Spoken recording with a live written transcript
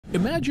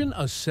Imagine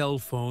a cell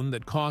phone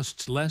that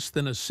costs less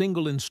than a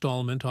single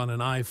installment on an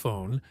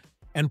iPhone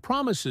and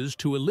promises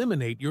to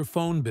eliminate your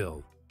phone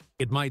bill.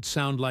 It might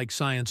sound like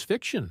science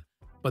fiction,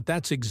 but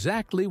that's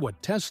exactly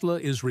what Tesla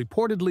is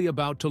reportedly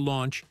about to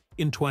launch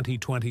in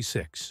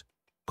 2026.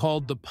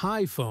 Called the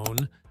Pi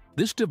phone,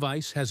 this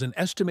device has an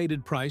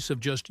estimated price of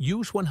just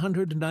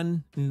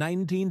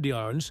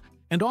 $119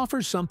 and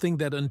offers something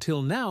that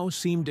until now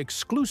seemed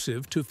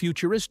exclusive to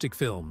futuristic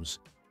films: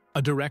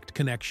 a direct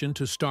connection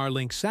to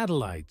Starlink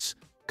satellites,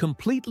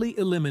 completely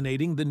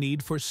eliminating the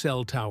need for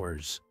cell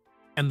towers.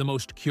 And the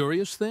most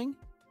curious thing?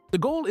 The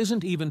goal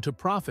isn't even to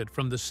profit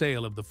from the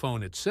sale of the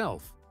phone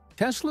itself.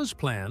 Tesla's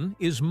plan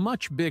is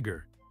much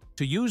bigger: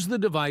 to use the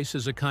device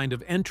as a kind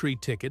of entry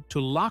ticket to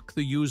lock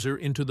the user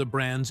into the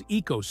brand's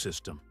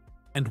ecosystem.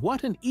 And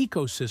what an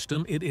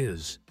ecosystem it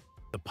is!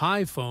 The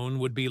Pi phone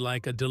would be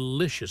like a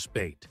delicious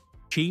bait: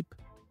 cheap,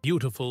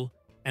 beautiful,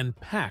 and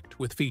packed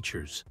with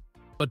features.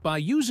 But by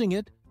using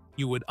it,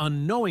 you would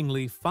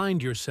unknowingly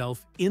find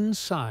yourself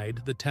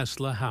inside the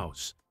Tesla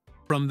house.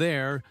 From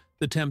there,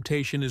 the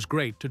temptation is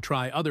great to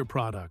try other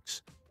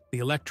products: the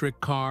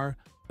electric car,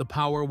 the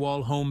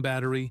Powerwall home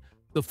battery,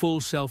 the full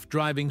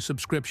self-driving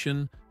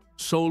subscription,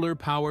 solar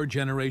power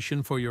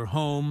generation for your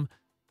home,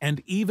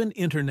 and even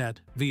internet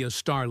via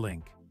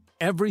Starlink.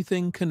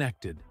 Everything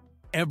connected,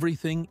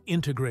 everything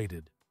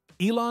integrated.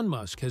 Elon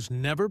Musk has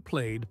never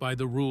played by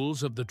the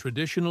rules of the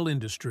traditional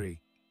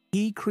industry.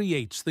 He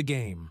creates the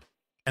game.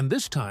 And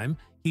this time,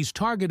 he's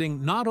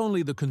targeting not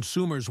only the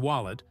consumer's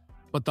wallet,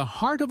 but the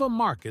heart of a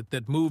market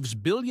that moves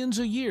billions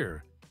a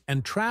year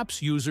and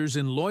traps users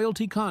in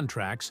loyalty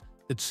contracts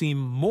that seem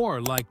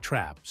more like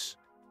traps.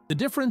 The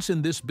difference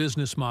in this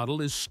business model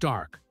is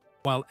stark.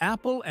 While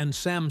Apple and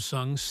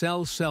Samsung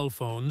sell cell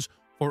phones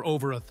for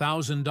over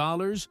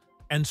 $1,000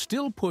 and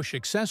still push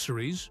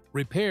accessories,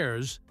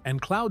 repairs,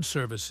 and cloud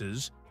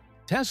services,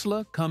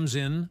 Tesla comes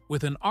in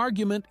with an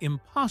argument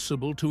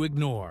impossible to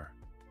ignore: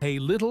 pay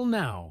little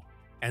now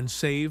and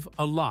save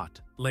a lot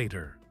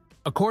later.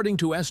 According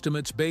to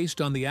estimates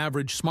based on the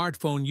average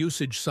smartphone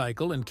usage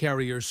cycle and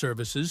carrier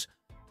services,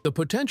 the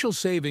potential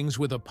savings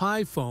with a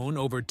Pi phone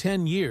over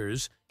 10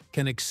 years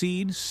can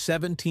exceed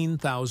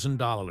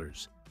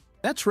 $17,000.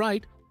 That's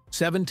right,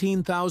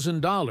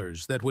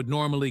 $17,000 that would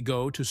normally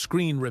go to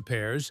screen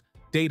repairs,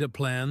 data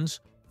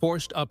plans,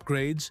 forced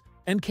upgrades,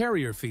 and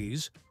carrier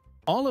fees.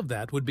 All of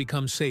that would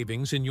become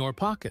savings in your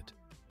pocket.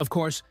 Of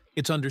course,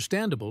 it's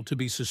understandable to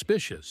be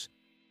suspicious.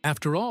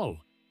 After all,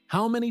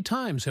 how many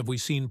times have we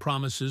seen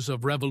promises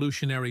of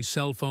revolutionary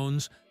cell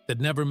phones that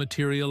never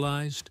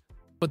materialized?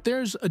 But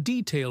there's a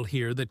detail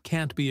here that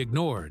can't be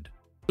ignored.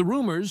 The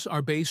rumors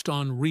are based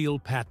on real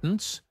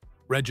patents,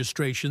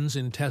 registrations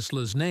in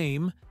Tesla's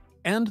name,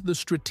 and the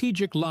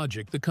strategic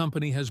logic the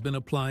company has been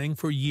applying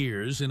for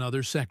years in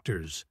other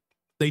sectors.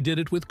 They did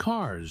it with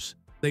cars.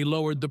 They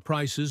lowered the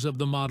prices of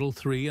the Model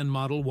 3 and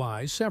Model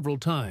Y several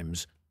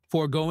times,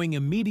 foregoing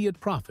immediate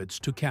profits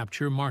to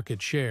capture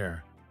market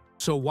share.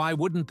 So why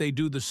wouldn't they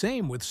do the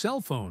same with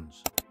cell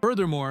phones?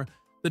 Furthermore,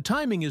 the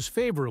timing is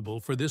favorable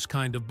for this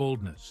kind of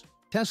boldness.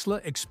 Tesla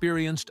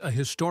experienced a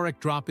historic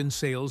drop in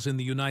sales in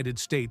the United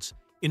States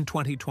in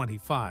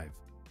 2025,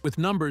 with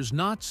numbers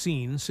not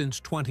seen since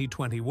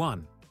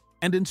 2021.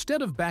 And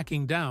instead of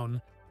backing down,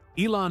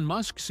 Elon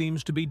Musk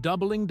seems to be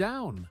doubling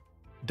down,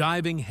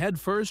 diving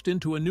headfirst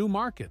into a new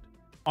market,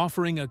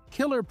 offering a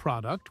killer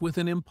product with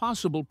an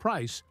impossible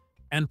price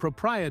and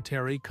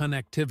proprietary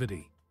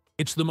connectivity.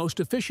 It's the most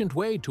efficient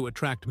way to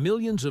attract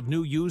millions of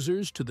new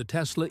users to the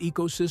Tesla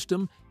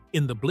ecosystem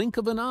in the blink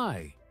of an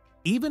eye,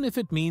 even if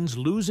it means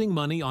losing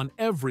money on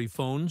every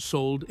phone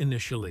sold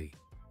initially.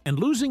 And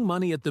losing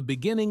money at the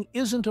beginning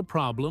isn't a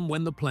problem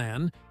when the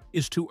plan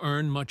is to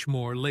earn much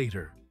more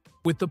later.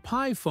 With the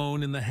Pi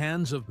phone in the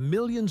hands of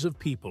millions of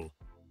people,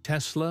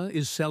 Tesla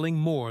is selling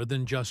more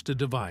than just a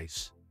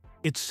device.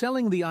 It's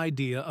selling the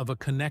idea of a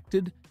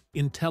connected,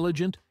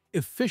 intelligent,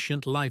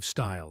 efficient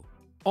lifestyle,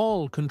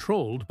 all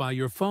controlled by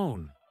your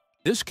phone.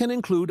 This can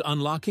include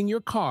unlocking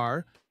your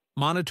car,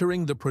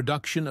 monitoring the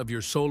production of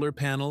your solar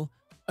panel,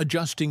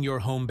 adjusting your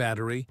home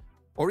battery,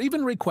 or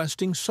even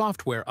requesting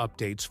software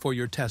updates for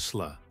your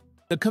Tesla.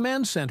 The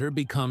command center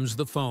becomes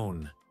the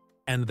phone,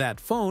 and that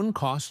phone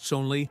costs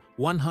only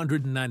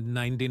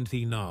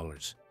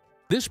 $199.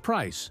 This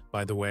price,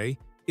 by the way,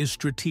 is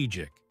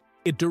strategic.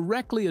 It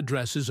directly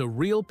addresses a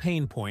real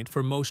pain point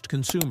for most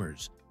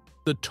consumers: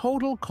 the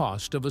total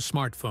cost of a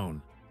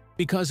smartphone.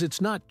 Because it's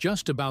not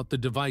just about the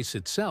device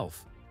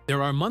itself.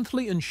 There are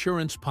monthly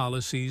insurance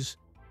policies,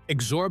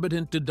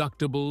 exorbitant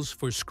deductibles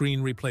for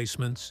screen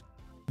replacements,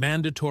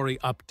 mandatory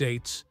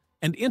updates,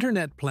 and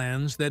internet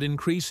plans that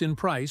increase in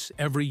price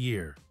every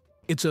year.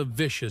 It's a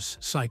vicious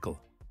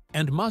cycle.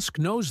 And Musk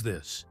knows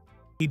this.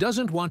 He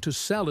doesn't want to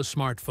sell a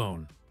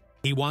smartphone.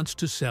 He wants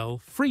to sell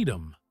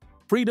freedom.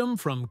 Freedom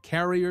from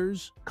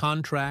carriers,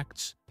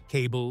 contracts,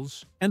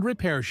 cables, and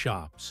repair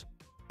shops.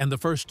 And the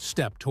first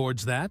step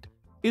towards that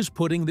is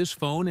putting this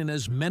phone in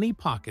as many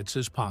pockets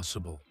as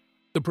possible.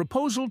 The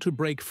proposal to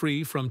break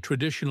free from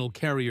traditional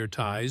carrier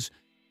ties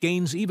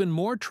gains even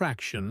more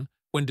traction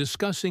when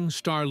discussing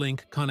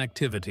Starlink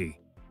connectivity.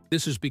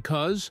 This is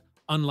because,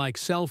 unlike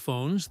cell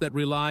phones that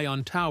rely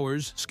on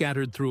towers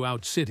scattered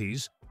throughout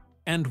cities,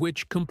 and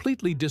which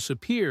completely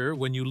disappear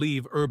when you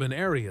leave urban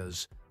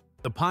areas,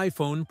 the Pi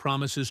phone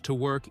promises to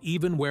work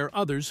even where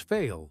others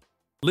fail,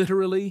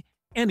 literally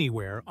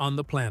anywhere on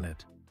the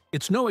planet.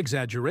 It's no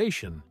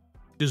exaggeration.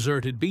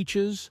 Deserted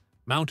beaches,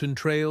 mountain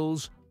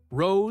trails,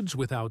 roads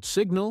without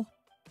signal,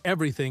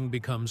 everything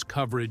becomes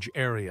coverage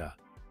area.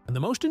 And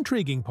the most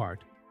intriguing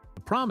part,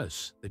 the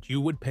promise that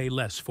you would pay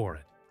less for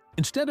it.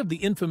 Instead of the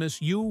infamous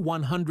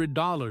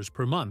 $100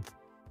 per month,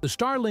 the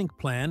Starlink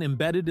plan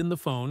embedded in the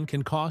phone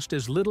can cost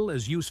as little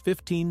as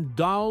 $15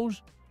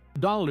 to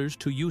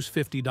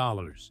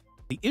 $50.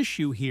 The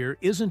issue here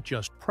isn't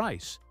just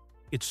price,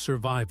 it's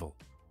survival.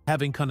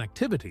 Having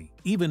connectivity,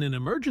 even in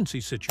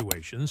emergency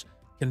situations,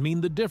 can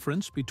mean the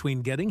difference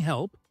between getting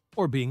help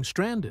or being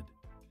stranded.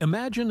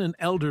 Imagine an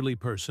elderly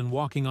person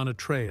walking on a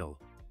trail,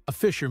 a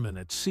fisherman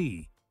at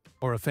sea,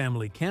 or a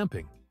family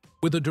camping.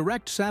 With a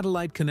direct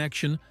satellite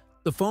connection,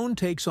 the phone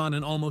takes on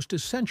an almost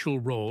essential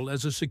role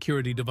as a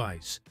security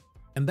device.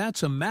 And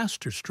that's a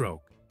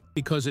masterstroke,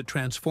 because it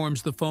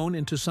transforms the phone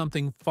into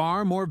something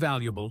far more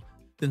valuable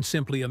than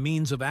simply a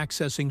means of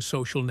accessing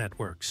social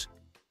networks.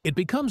 It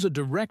becomes a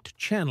direct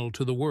channel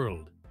to the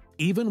world,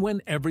 even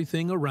when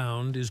everything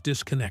around is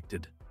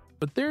disconnected.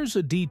 But there's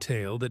a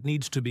detail that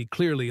needs to be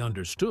clearly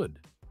understood.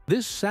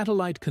 This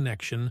satellite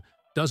connection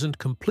doesn't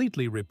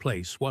completely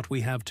replace what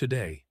we have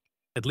today.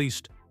 At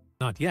least,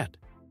 not yet.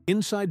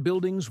 Inside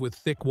buildings with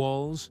thick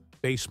walls,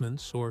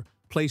 basements, or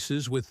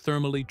places with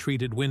thermally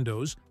treated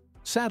windows,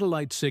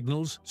 satellite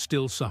signals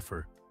still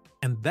suffer.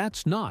 And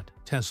that's not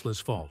Tesla's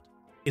fault.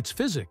 It's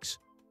physics.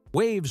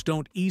 Waves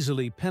don't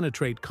easily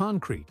penetrate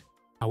concrete.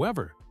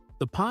 However,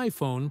 the Pi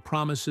phone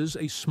promises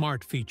a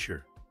smart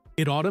feature.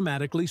 It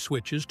automatically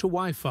switches to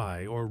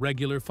Wi-Fi or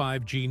regular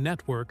 5G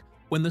network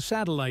when the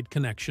satellite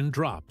connection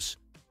drops.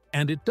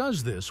 And it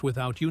does this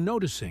without you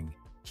noticing,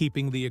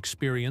 keeping the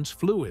experience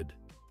fluid.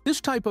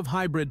 This type of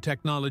hybrid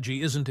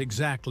technology isn't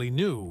exactly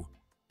new,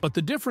 but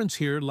the difference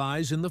here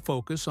lies in the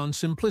focus on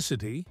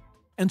simplicity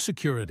and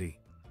security.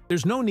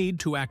 There's no need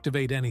to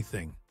activate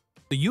anything.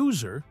 The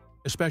user,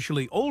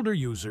 especially older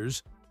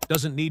users,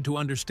 doesn't need to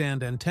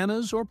understand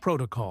antennas or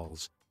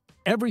protocols.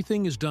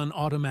 Everything is done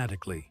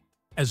automatically,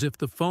 as if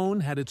the phone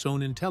had its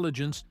own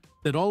intelligence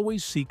that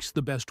always seeks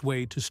the best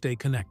way to stay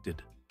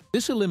connected.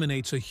 This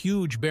eliminates a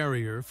huge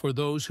barrier for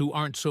those who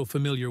aren't so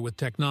familiar with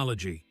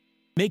technology,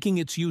 making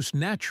its use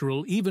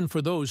natural even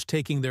for those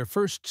taking their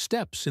first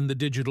steps in the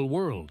digital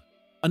world.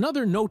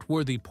 Another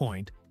noteworthy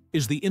point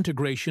is the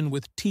integration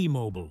with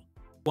T-Mobile,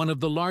 one of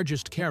the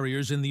largest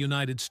carriers in the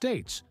United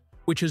States,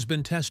 which has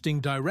been testing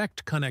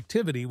direct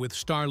connectivity with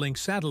Starlink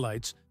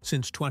satellites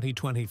since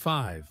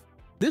 2025.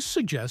 This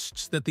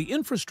suggests that the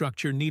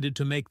infrastructure needed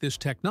to make this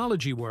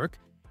technology work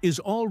is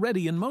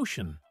already in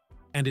motion,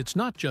 and it's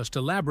not just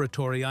a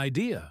laboratory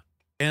idea.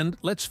 And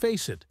let's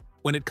face it,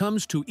 when it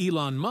comes to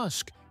Elon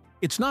Musk,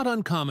 it's not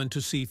uncommon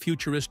to see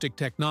futuristic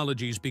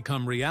technologies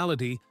become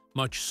reality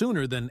much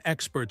sooner than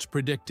experts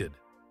predicted.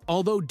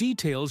 Although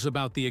details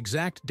about the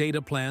exact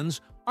data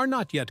plans are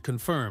not yet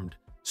confirmed,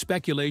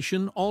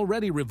 speculation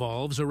already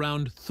revolves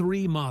around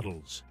 3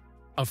 models: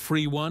 a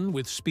free one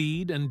with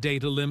speed and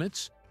data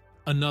limits,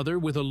 another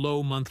with a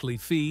low monthly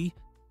fee,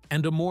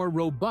 and a more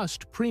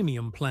robust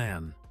premium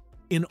plan.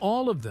 In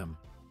all of them,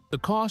 the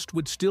cost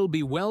would still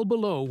be well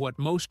below what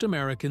most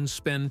Americans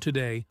spend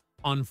today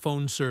on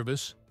phone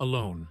service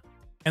alone.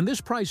 And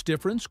this price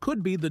difference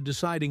could be the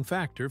deciding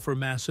factor for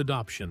mass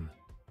adoption,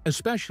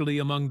 especially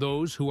among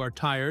those who are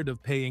tired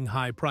of paying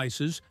high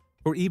prices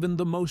for even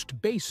the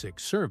most basic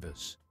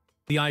service.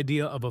 The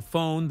idea of a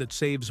phone that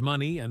saves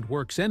money and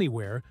works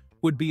anywhere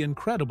would be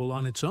incredible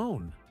on its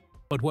own.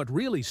 But what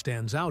really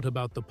stands out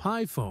about the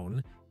Pi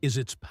phone is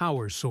its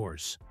power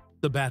source,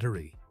 the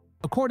battery.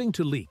 According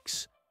to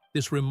leaks,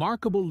 this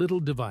remarkable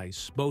little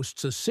device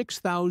boasts a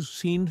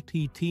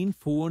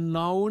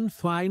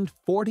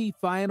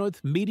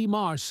 6,045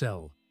 mAh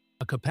cell,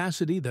 a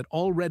capacity that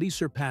already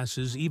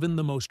surpasses even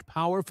the most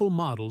powerful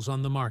models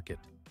on the market.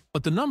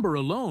 But the number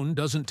alone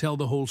doesn't tell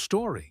the whole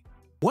story.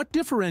 What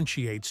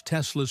differentiates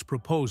Tesla's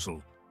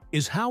proposal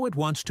is how it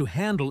wants to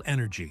handle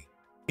energy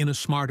in a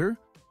smarter,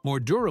 more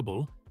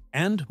durable,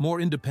 and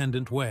more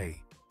independent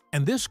way.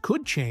 And this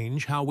could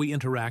change how we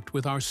interact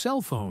with our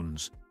cell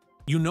phones.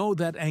 You know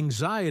that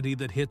anxiety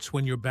that hits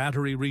when your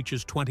battery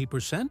reaches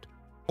 20%?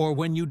 Or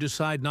when you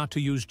decide not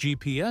to use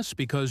GPS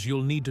because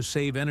you'll need to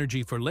save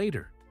energy for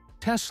later?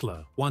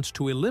 Tesla wants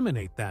to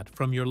eliminate that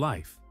from your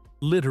life,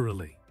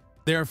 literally.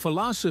 Their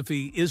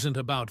philosophy isn't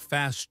about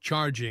fast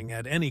charging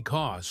at any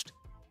cost.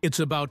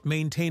 It's about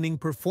maintaining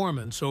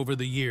performance over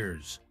the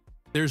years.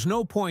 There's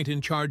no point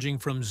in charging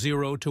from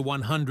 0 to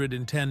 100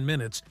 in 10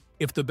 minutes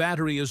if the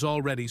battery is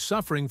already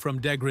suffering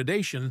from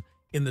degradation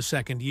in the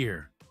second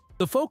year.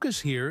 The focus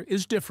here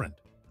is different: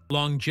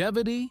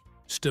 longevity,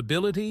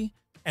 stability,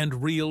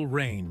 and real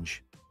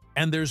range.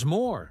 And there's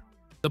more.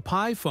 The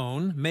Pi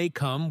phone may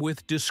come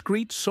with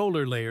discrete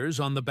solar layers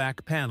on the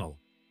back panel,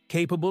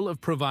 capable of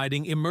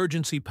providing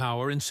emergency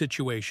power in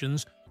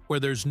situations where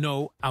there's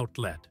no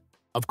outlet.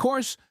 Of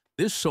course,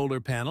 this solar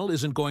panel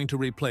isn't going to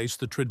replace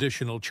the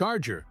traditional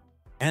charger,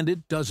 and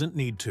it doesn't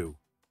need to.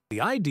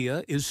 The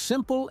idea is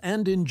simple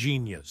and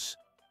ingenious.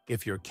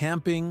 If you're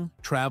camping,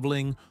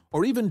 traveling,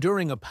 or even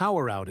during a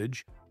power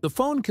outage, the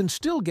phone can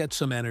still get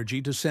some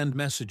energy to send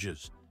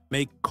messages,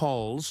 make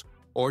calls,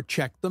 or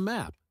check the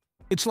map.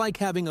 It's like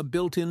having a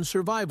built-in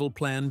survival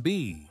plan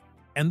B.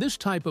 And this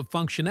type of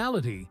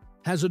functionality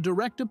has a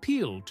direct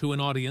appeal to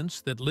an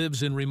audience that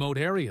lives in remote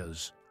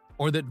areas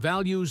or that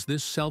values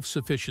this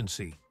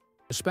self-sufficiency,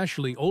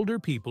 especially older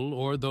people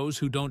or those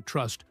who don't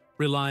trust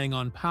relying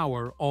on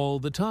power all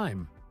the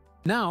time.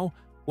 Now,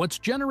 what's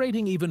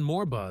generating even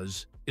more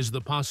buzz is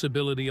the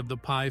possibility of the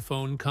Pi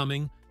phone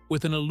coming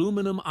with an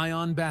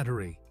aluminum-ion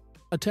battery,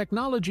 a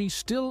technology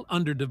still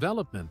under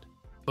development,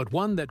 but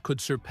one that could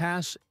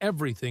surpass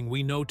everything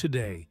we know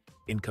today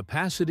in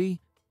capacity,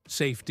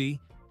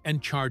 safety,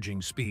 and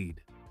charging speed.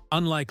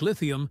 Unlike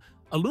lithium,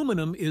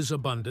 aluminum is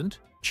abundant,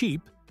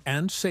 cheap,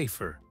 and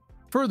safer.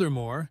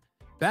 Furthermore,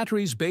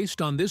 batteries based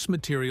on this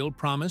material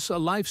promise a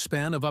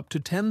lifespan of up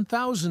to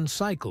 10,000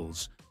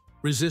 cycles,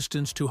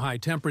 resistance to high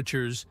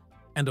temperatures,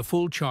 and a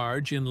full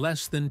charge in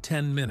less than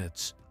 10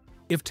 minutes.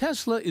 If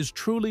Tesla is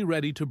truly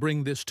ready to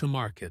bring this to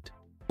market,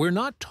 we're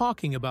not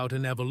talking about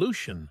an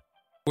evolution,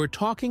 we're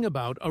talking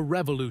about a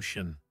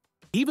revolution.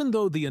 Even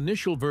though the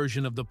initial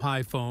version of the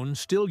Pi phone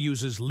still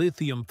uses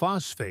lithium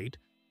phosphate,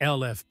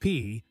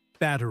 LFP,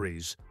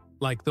 batteries,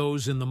 like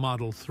those in the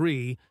Model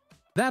 3,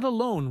 that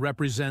alone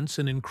represents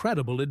an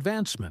incredible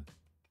advancement.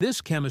 This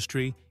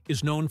chemistry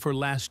is known for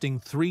lasting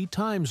 3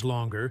 times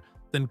longer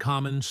than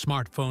common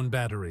smartphone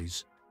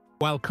batteries.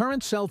 While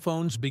current cell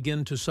phones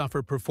begin to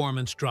suffer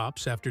performance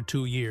drops after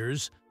 2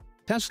 years,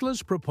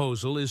 Tesla's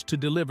proposal is to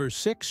deliver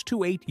 6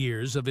 to 8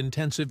 years of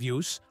intensive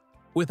use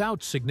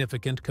without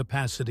significant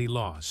capacity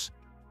loss.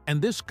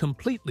 And this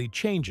completely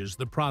changes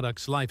the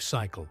product's life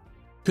cycle.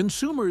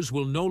 Consumers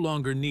will no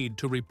longer need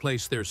to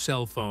replace their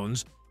cell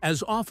phones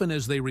as often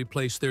as they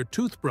replace their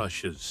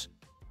toothbrushes.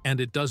 And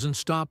it doesn't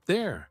stop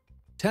there.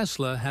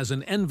 Tesla has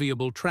an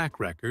enviable track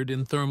record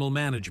in thermal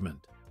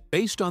management.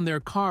 Based on their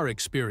car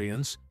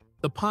experience,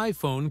 the Pi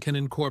phone can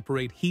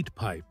incorporate heat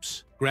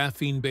pipes,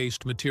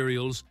 graphene-based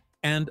materials,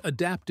 and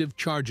adaptive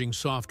charging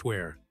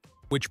software,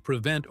 which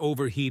prevent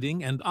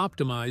overheating and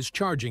optimize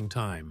charging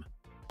time.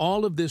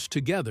 All of this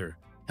together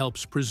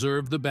helps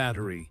preserve the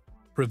battery,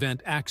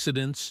 prevent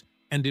accidents,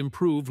 and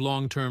improve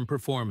long-term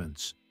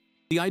performance.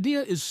 The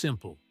idea is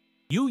simple.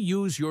 You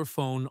use your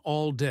phone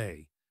all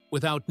day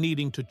without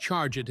needing to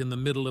charge it in the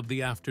middle of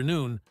the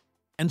afternoon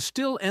and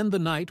still end the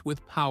night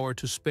with power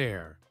to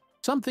spare,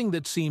 something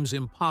that seems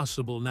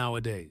impossible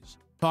nowadays.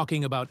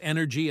 Talking about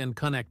energy and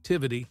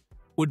connectivity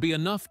would be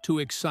enough to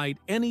excite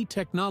any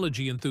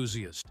technology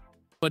enthusiast.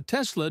 But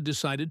Tesla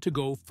decided to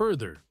go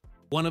further.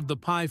 One of the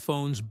Pi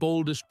phone's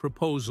boldest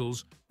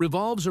proposals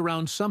revolves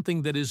around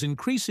something that is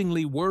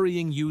increasingly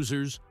worrying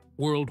users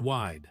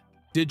worldwide: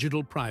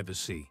 digital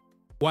privacy.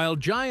 While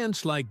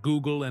giants like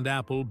Google and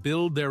Apple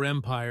build their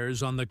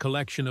empires on the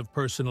collection of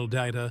personal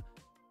data,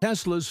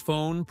 Tesla's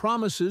phone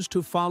promises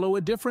to follow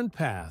a different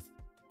path,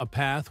 a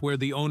path where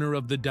the owner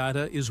of the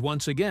data is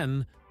once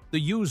again the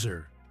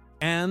user.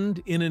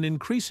 And in an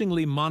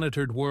increasingly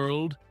monitored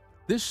world,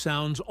 this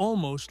sounds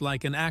almost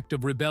like an act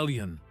of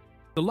rebellion.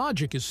 The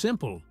logic is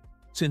simple.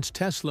 Since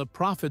Tesla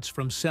profits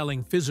from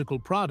selling physical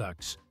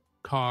products,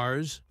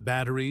 cars,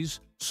 batteries,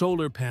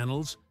 solar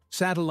panels,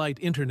 satellite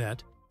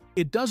internet,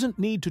 it doesn't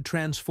need to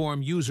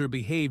transform user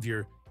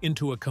behavior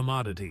into a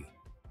commodity.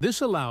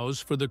 This allows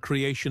for the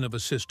creation of a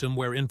system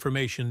where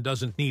information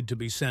doesn't need to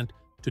be sent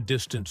to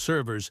distant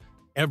servers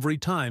every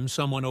time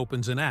someone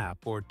opens an app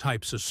or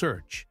types a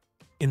search.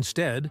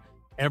 Instead,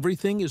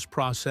 everything is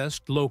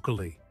processed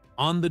locally,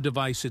 on the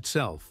device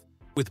itself,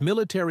 with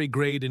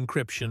military-grade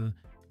encryption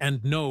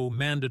and no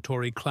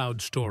mandatory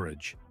cloud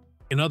storage.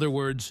 In other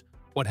words,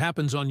 what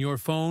happens on your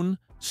phone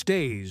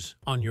stays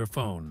on your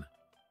phone.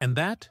 And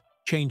that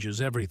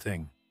changes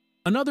everything.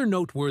 Another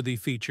noteworthy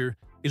feature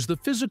is the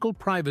physical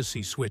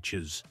privacy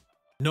switches.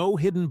 No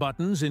hidden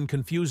buttons in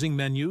confusing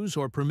menus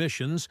or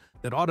permissions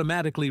that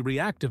automatically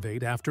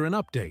reactivate after an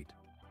update.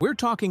 We're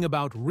talking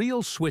about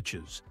real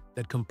switches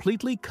that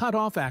completely cut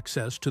off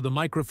access to the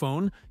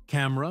microphone,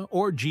 camera,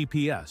 or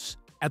GPS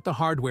at the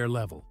hardware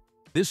level.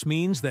 This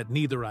means that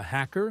neither a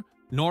hacker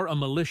nor a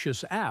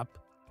malicious app,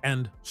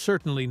 and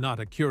certainly not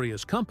a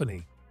curious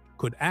company,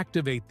 could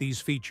activate these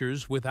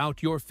features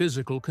without your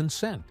physical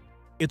consent.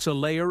 It's a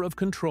layer of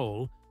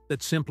control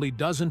that simply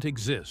doesn't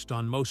exist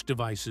on most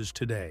devices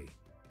today.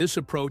 This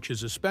approach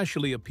is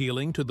especially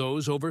appealing to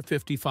those over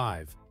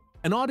 55,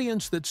 an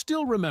audience that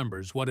still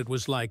remembers what it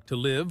was like to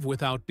live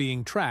without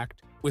being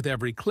tracked with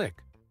every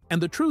click.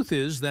 And the truth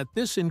is that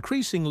this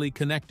increasingly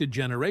connected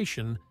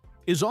generation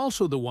is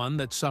also the one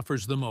that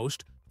suffers the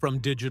most from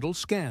digital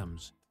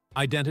scams,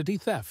 identity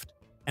theft,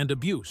 and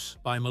abuse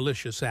by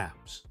malicious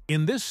apps.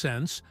 In this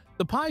sense,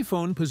 the Pi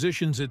phone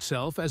positions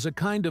itself as a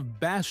kind of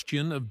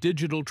bastion of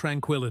digital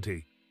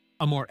tranquility,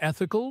 a more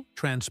ethical,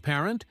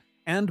 transparent,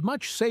 and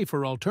much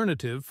safer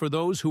alternative for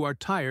those who are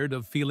tired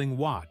of feeling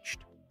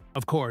watched.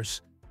 Of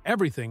course,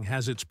 everything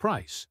has its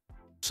price.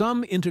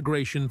 Some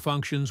integration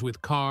functions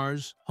with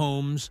cars,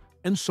 homes,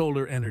 and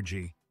solar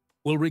energy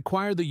will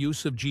require the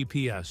use of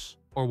GPS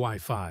or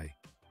Wi-Fi.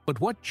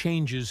 But what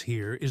changes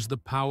here is the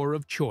power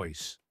of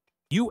choice.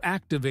 You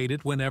activate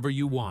it whenever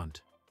you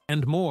want,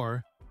 and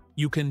more,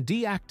 you can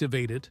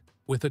deactivate it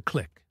with a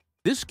click.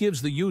 This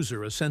gives the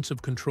user a sense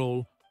of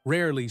control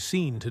rarely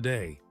seen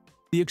today.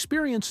 The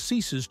experience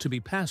ceases to be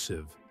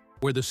passive,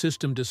 where the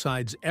system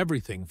decides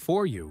everything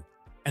for you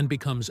and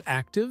becomes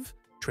active,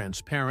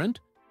 transparent,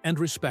 and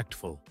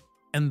respectful.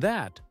 And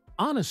that,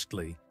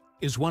 honestly,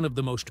 is one of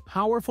the most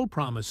powerful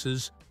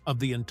promises of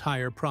the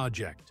entire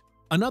project.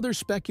 Another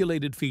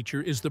speculated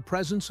feature is the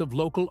presence of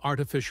local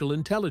artificial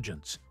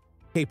intelligence,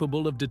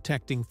 capable of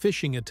detecting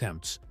phishing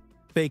attempts,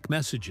 fake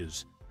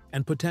messages,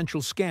 and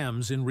potential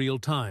scams in real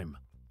time,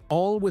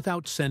 all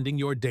without sending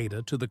your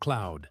data to the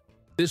cloud.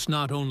 This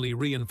not only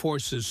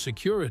reinforces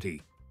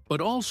security,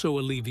 but also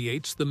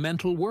alleviates the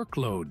mental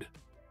workload.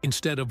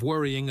 Instead of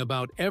worrying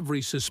about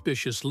every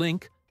suspicious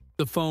link,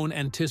 the phone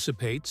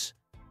anticipates,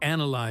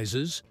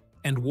 analyzes,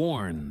 and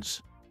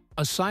warns.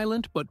 A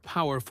silent but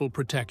powerful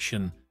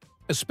protection,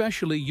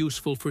 especially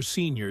useful for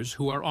seniors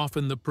who are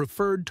often the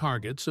preferred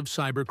targets of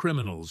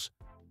cybercriminals.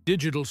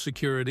 Digital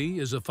security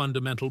is a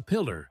fundamental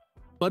pillar,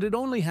 but it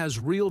only has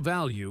real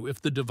value if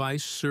the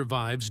device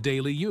survives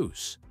daily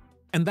use.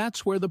 And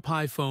that's where the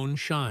Pi phone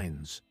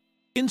shines.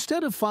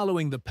 Instead of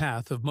following the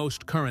path of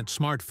most current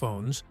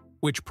smartphones,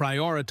 which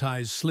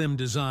prioritize slim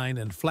design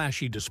and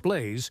flashy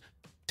displays,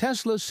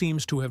 Tesla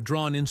seems to have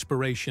drawn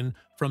inspiration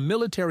from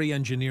military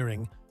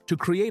engineering to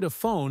create a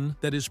phone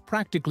that is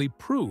practically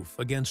proof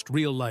against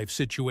real-life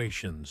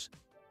situations.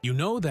 You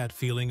know that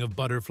feeling of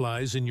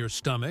butterflies in your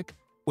stomach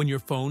when your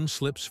phone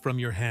slips from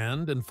your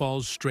hand and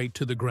falls straight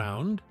to the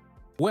ground?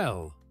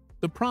 Well,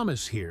 the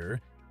promise here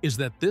is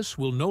that this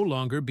will no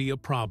longer be a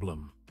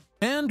problem.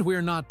 And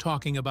we're not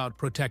talking about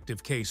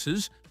protective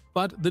cases,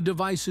 but the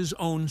device's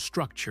own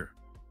structure.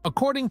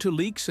 According to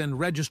leaks and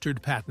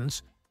registered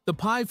patents, the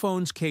Pi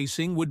phone's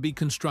casing would be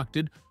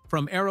constructed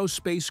from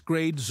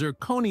aerospace-grade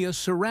zirconia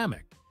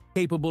ceramic,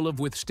 capable of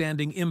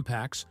withstanding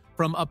impacts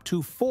from up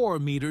to 4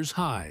 meters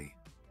high.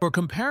 For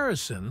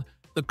comparison,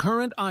 the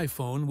current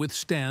iPhone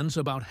withstands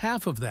about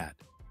half of that.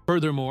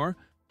 Furthermore,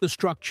 the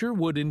structure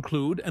would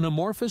include an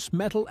amorphous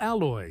metal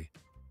alloy,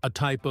 a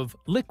type of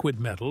liquid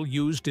metal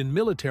used in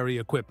military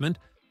equipment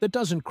that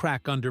doesn't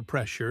crack under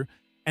pressure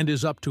and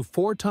is up to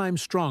 4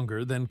 times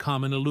stronger than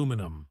common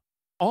aluminum.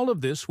 All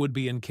of this would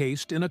be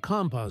encased in a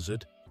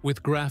composite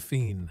with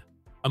graphene,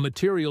 a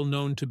material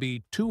known to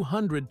be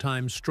 200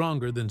 times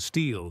stronger than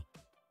steel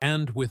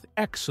and with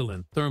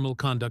excellent thermal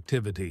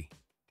conductivity.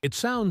 It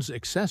sounds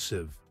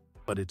excessive,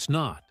 but it's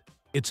not.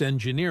 It's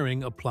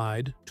engineering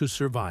applied to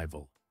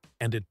survival.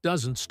 And it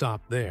doesn't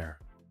stop there.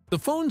 The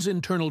phone's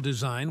internal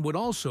design would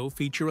also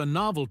feature a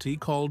novelty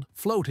called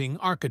floating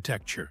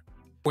architecture,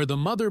 where the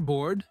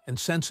motherboard and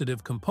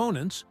sensitive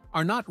components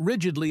are not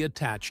rigidly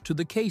attached to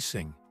the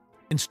casing.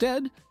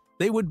 Instead,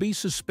 they would be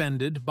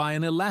suspended by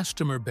an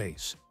elastomer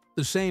base,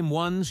 the same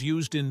ones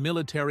used in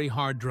military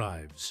hard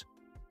drives.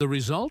 The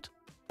result?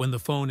 When the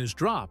phone is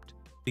dropped,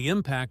 the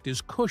impact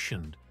is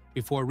cushioned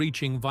before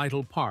reaching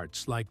vital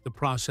parts like the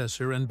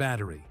processor and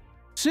battery.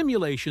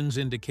 Simulations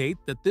indicate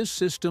that this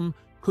system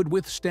could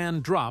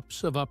withstand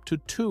drops of up to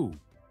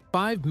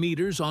 5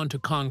 meters onto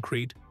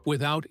concrete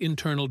without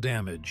internal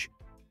damage.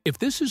 If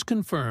this is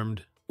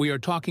confirmed, we are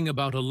talking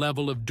about a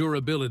level of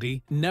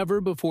durability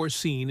never before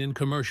seen in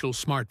commercial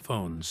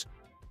smartphones.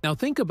 Now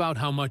think about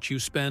how much you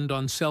spend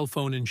on cell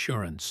phone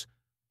insurance,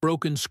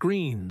 broken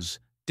screens,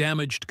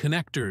 damaged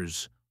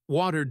connectors,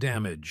 water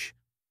damage,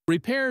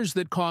 repairs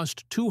that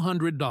cost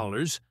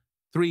 $200,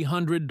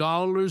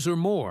 $300 or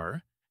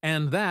more,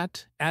 and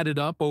that, added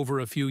up over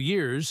a few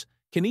years,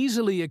 can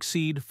easily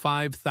exceed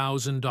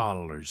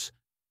 $5,000.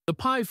 The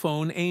Pi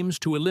phone aims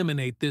to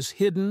eliminate this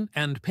hidden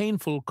and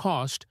painful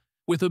cost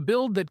with a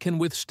build that can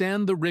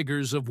withstand the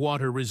rigors of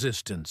water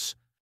resistance.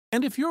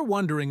 And if you're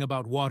wondering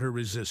about water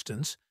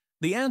resistance,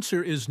 the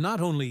answer is not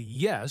only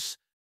yes,